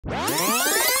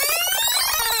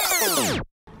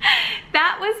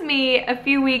That was me a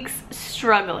few weeks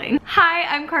struggling. Hi,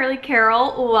 I'm Carly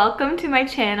Carroll. Welcome to my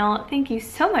channel. Thank you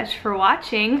so much for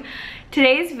watching.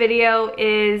 Today's video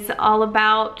is all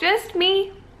about just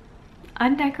me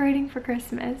undecorating for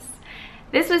Christmas.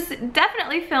 This was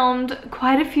definitely filmed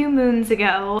quite a few moons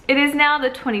ago. It is now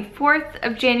the 24th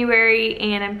of January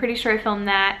and I'm pretty sure I filmed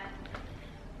that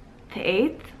the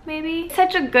 8th maybe.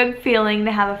 Such a good feeling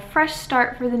to have a fresh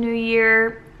start for the new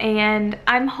year, and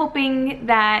I'm hoping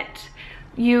that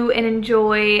you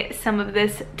enjoy some of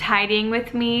this tidying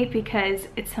with me because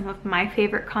it's some of my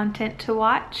favorite content to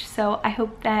watch. So I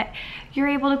hope that you're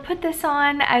able to put this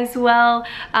on as well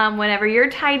whenever you're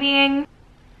tidying.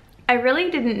 I really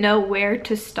didn't know where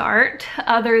to start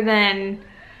other than,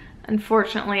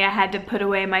 unfortunately, I had to put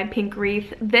away my pink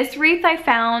wreath. This wreath I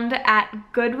found at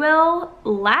Goodwill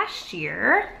last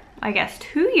year, I guess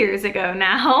 2 years ago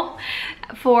now,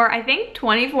 for I think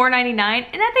 $24.99, and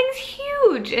that thing's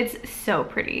huge. It's so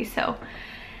pretty. So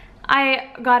I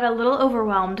got a little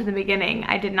overwhelmed in the beginning.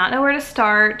 I did not know where to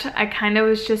start. I kind of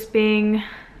was just being,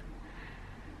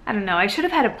 I don't know, I should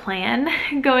have had a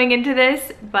plan going into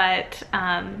this, but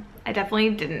I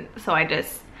definitely didn't. So I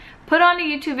just put on a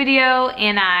YouTube video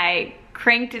and I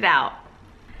cranked it out.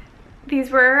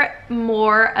 These were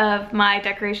more of my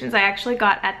decorations I actually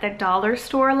got at the dollar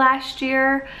store last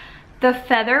year. The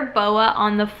feather boa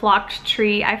on the flocked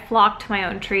tree, I flocked my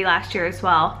own tree last year as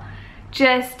well,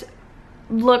 just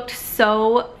looked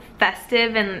so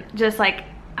festive and just like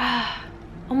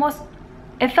almost,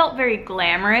 it felt very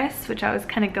glamorous, which I was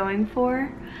kind of going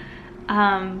for.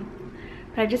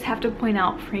 But I just have to point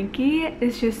out Frankie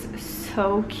is just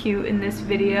so cute in this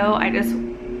video. I just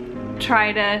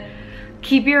try to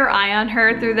keep your eye on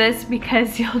her through this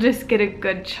because you'll just get a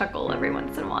good chuckle every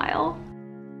once in a while.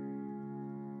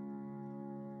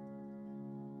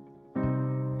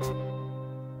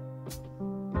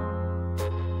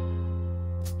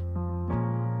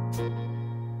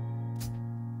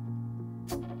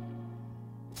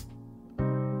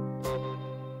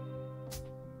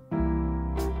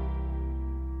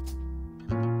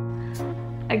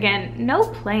 Again, no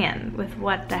plan with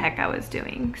what the heck I was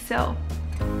doing, so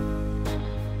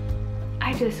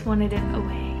I just wanted it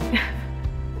away.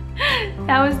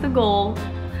 That was the goal.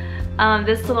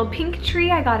 This little pink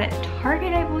tree I got at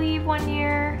Target, I believe, one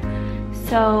year.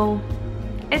 So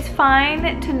it's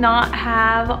fine to not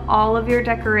have all of your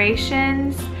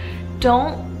decorations.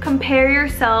 Don't compare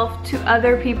yourself to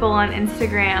other people on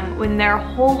Instagram when their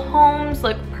whole homes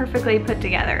look perfectly put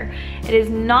together. It is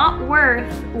not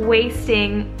worth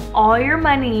wasting all your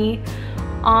money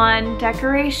on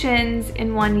decorations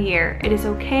in 1 year. It is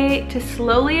okay to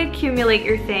slowly accumulate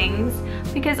your things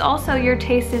because also your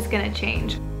taste is gonna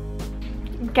change.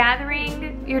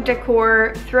 Gathering your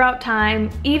decor throughout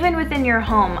time, even within your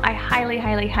home, I highly,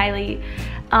 highly, highly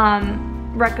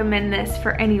recommend this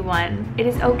for anyone. It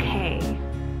is okay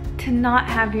to not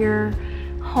have your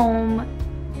home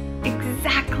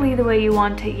exactly the way you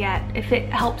want it yet if it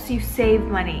helps you save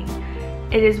money.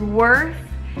 It is worth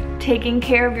taking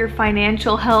care of your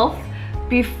financial health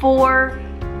before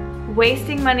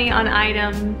wasting money on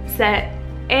items that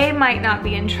A, might not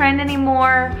be in trend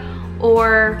anymore,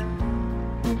 or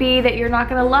B, that you're not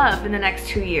gonna love in the next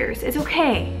 2 years. It's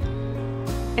okay.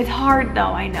 It's hard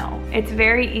though, I know. It's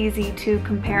very easy to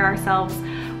compare ourselves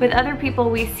with other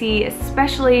people we see,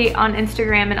 especially on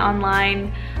Instagram and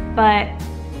online, but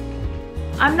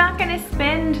I'm not gonna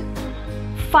spend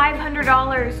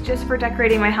 $500 just for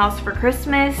decorating my house for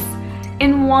Christmas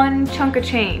in one chunk of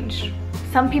change.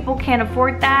 Some people can't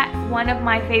afford that. One of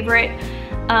my favorite,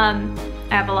 I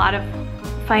have a lot of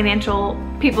financial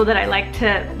people that I like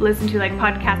to listen to, like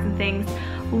podcasts and things.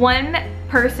 One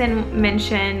person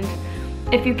mentioned,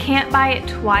 if you can't buy it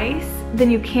twice, then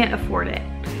you can't afford it.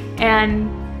 And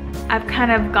I've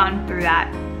kind of gone through that,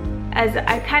 as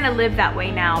I kind of live that way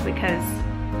now, because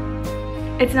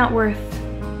it's not worth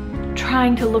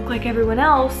trying to look like everyone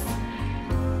else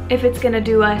if it's gonna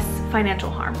do us financial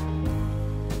harm.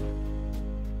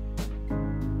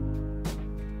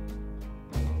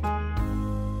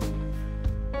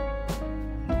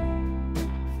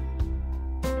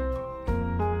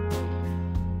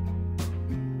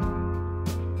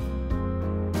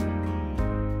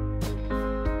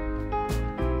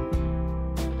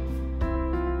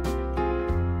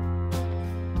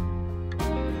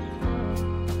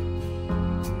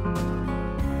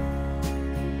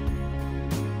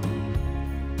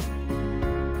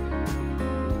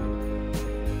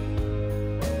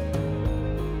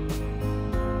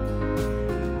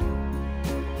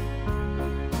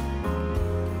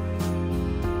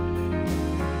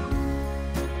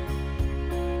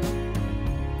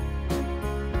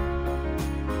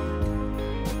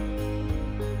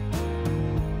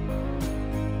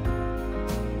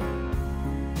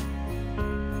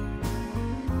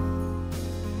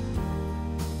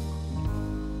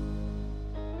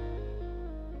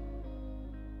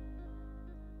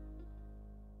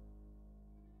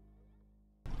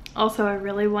 Also, I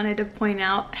really wanted to point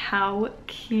out how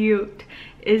cute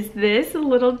is this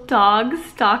little dog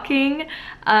stocking.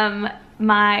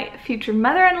 My future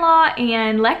mother-in-law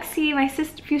and Lexi, my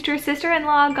future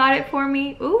sister-in-law, got it for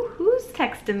me. Ooh, who's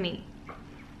texting me?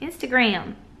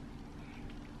 Instagram.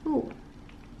 Ooh.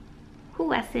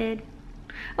 Who I said?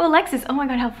 Oh, Alexis. Oh my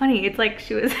god, how funny. It's like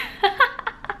she was...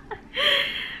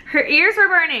 Her ears were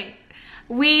burning.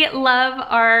 We love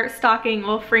our stocking.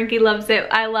 Well, Frankie loves it.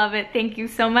 I love it. Thank you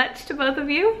so much to both of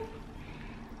you.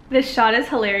 This shot is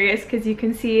hilarious because you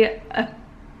can see a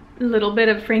little bit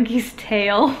of Frankie's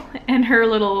tail and her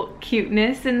little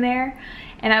cuteness in there.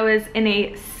 And I was in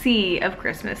a sea of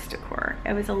Christmas decor.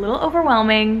 It was a little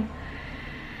overwhelming.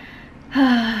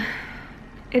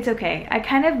 It's okay. I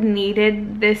kind of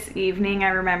needed this evening. I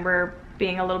remember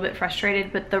being a little bit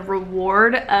frustrated, but the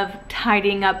reward of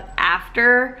tidying up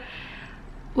after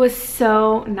was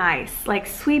so nice. Like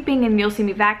sweeping, and you'll see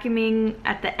me vacuuming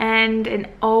at the end, and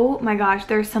oh my gosh,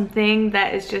 there's something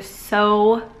that is just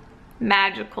so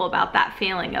magical about that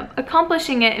feeling of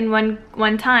accomplishing it in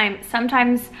one time.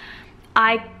 Sometimes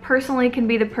I personally can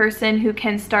be the person who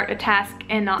can start a task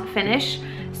and not finish,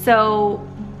 so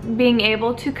being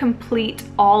able to complete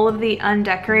all of the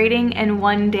undecorating in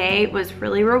one day was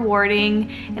really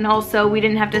rewarding. And also we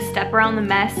didn't have to step around the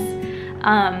mess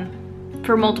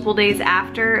for multiple days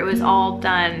after. It was all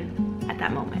done at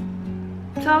that moment.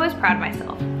 So I was proud of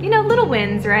myself. You know, little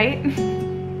wins, right?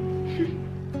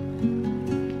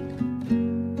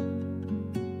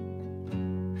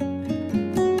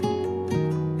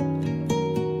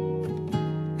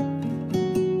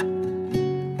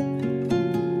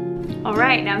 All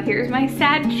right, now here's my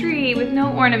sad tree with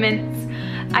no ornaments.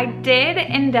 I did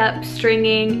end up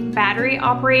stringing battery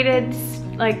operated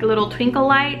like little twinkle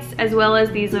lights, as well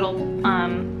as these little,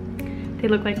 they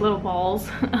look like little balls,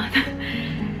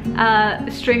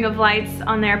 string of lights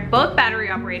on there, both battery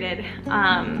operated,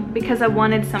 because I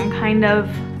wanted some kind of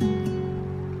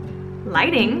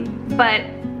lighting, but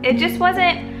it just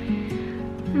wasn't,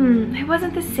 it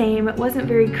wasn't the same. It wasn't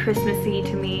very Christmassy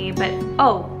to me. But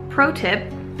oh, pro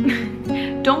tip,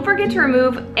 don't forget to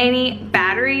remove any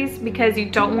batteries because you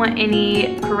don't want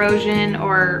any corrosion,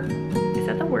 or is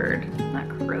that the word? Not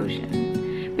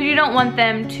corrosion, but you don't want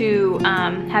them to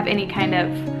have any kind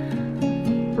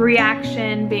of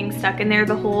reaction being stuck in there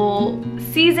the whole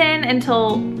season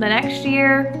until the next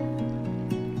year,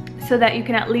 so that you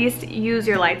can at least use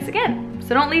your lights again.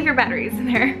 So don't leave your batteries in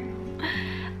there.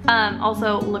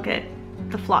 Also look at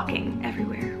the flocking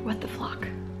everywhere. What the flock?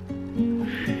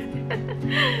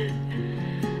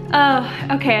 Oh,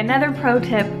 okay, another pro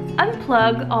tip.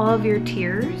 Unplug all of your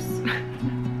tiers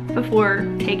before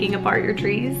taking apart your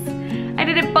trees. I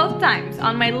did it both times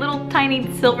on my little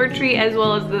tiny silver tree as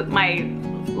well as my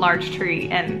large tree,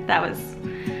 and that was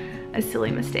a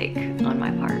silly mistake on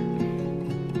my part.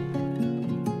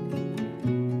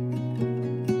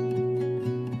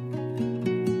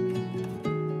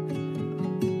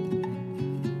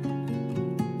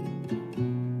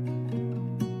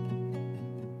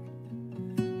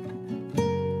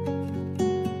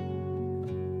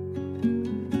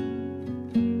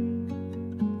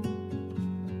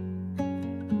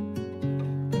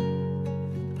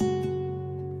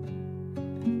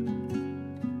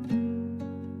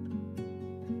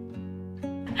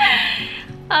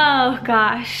 Oh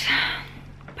gosh,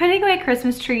 putting away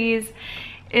Christmas trees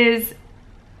is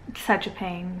such a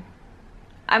pain.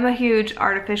 I'm a huge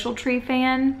artificial tree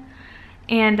fan,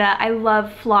 and I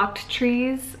love flocked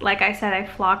trees. Like I said, I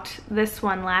flocked this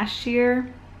one last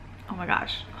year. Oh my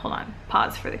gosh, hold on,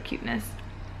 pause for the cuteness.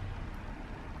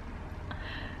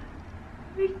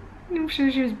 I'm sure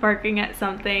she was barking at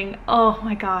something. Oh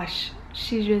my gosh,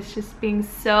 she was just being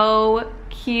so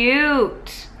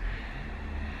cute.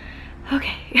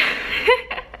 Okay,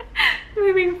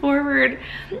 moving forward,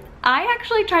 I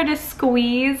actually tried to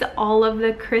squeeze all of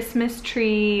the Christmas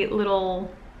tree little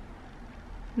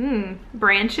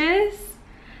branches.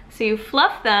 So you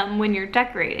fluff them when you're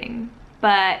decorating,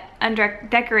 but under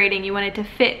decorating you want it to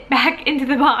fit back into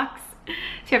the box. So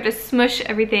you have to smush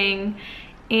everything,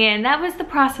 and that was the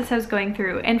process I was going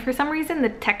through. And for some reason the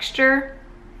texture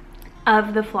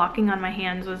of the flocking on my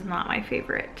hands was not my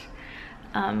favorite.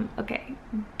 Okay,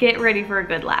 get ready for a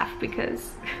good laugh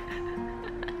because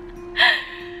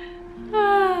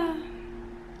I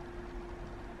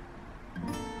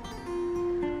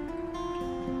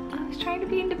was trying to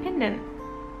be independent,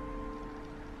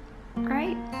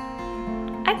 right?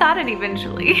 I thought it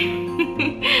eventually.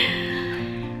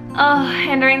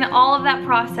 And during all of that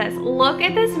process, look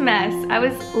at this mess. I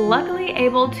was luckily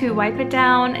able to wipe it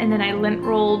down, and then I lint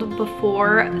rolled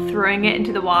before throwing it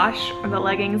into the wash, or the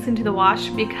leggings into the wash,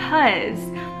 because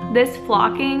this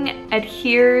flocking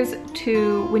adheres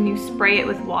to when you spray it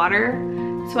with water.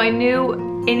 So I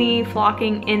knew any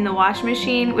flocking in the wash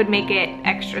machine would make it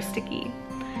extra sticky.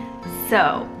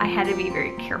 So I had to be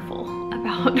very careful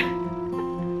about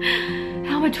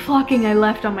how much flocking I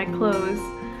left on my clothes.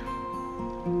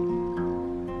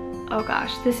 Oh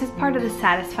gosh, this is part of the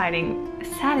satisfying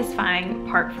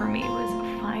part for me,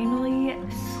 was finally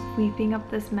sweeping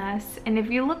up this mess. And if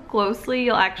you look closely,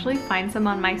 you'll actually find some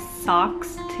on my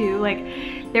socks too.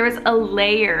 Like, there was a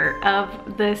layer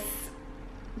of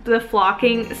the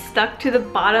flocking stuck to the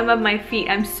bottom of my feet.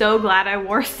 I'm so glad I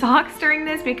wore socks during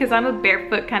this, because I'm a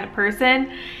barefoot kind of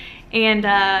person, and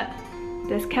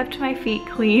this kept my feet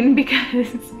clean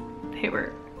because they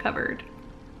were covered.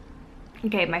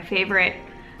 Okay, my favorite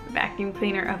vacuum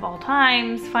cleaner of all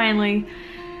times, finally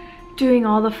doing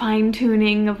all the fine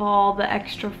tuning of all the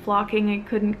extra flocking I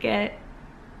couldn't get.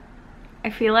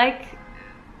 I feel like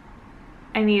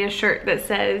I need a shirt that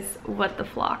says "What the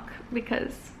flock,"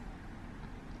 because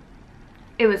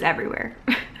it was everywhere.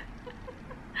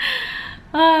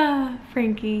 Ah,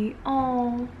 Frankie.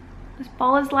 Oh, this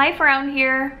ball is life around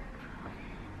here.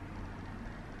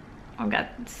 I've got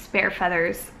spare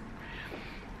feathers.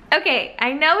 Okay,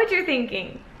 I know what you're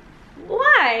thinking.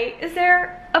 Why is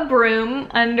there a broom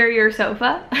under your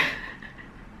sofa?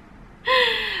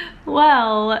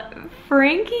 Well,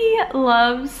 Frankie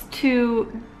loves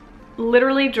to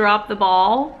literally drop the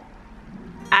ball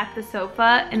at the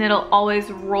sofa, and it'll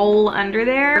always roll under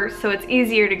there, so it's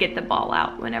easier to get the ball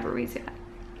out whenever we do that.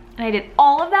 And I did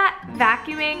all of that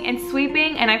vacuuming and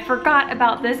sweeping, and I forgot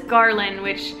about this garland,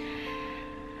 which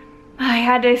I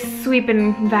had to sweep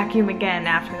and vacuum again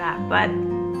after that. But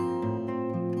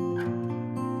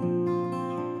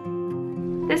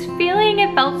this feeling,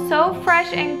 it felt so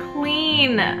fresh and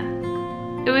clean.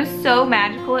 It was so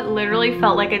magical. It literally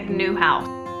felt like a new house.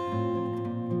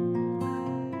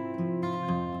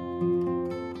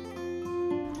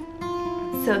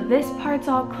 So this part's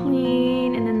all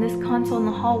clean, and then this console in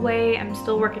the hallway, I'm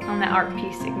still working on that art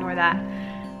piece, ignore that.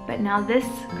 But now this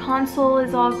console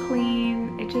is all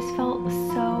clean. It just felt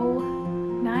so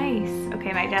nice.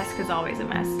 Okay, my desk is always a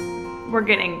mess.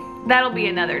 That'll be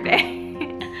another day.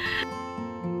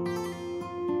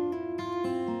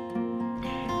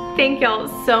 Thank y'all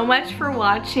so much for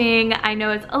watching. I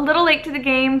know it's a little late to the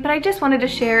game, but I just wanted to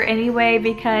share anyway,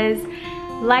 because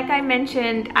like I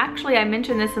mentioned, actually I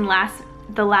mentioned this in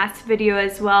the last video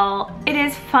as well, it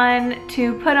is fun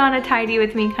to put on a tidy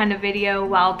with me kind of video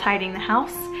while tidying the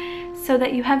house, so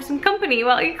that you have some company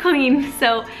while you clean.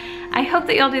 So I hope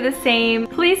that y'all do the same.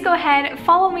 Please go ahead,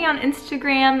 follow me on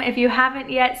Instagram if you haven't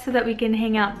yet, so that we can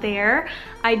hang out there.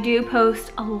 I do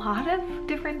post a lot of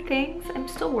different things. I'm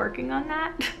still working on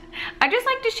that. I just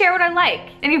like to share what I like.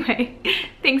 Anyway,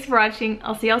 thanks for watching.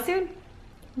 I'll see y'all soon.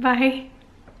 Bye.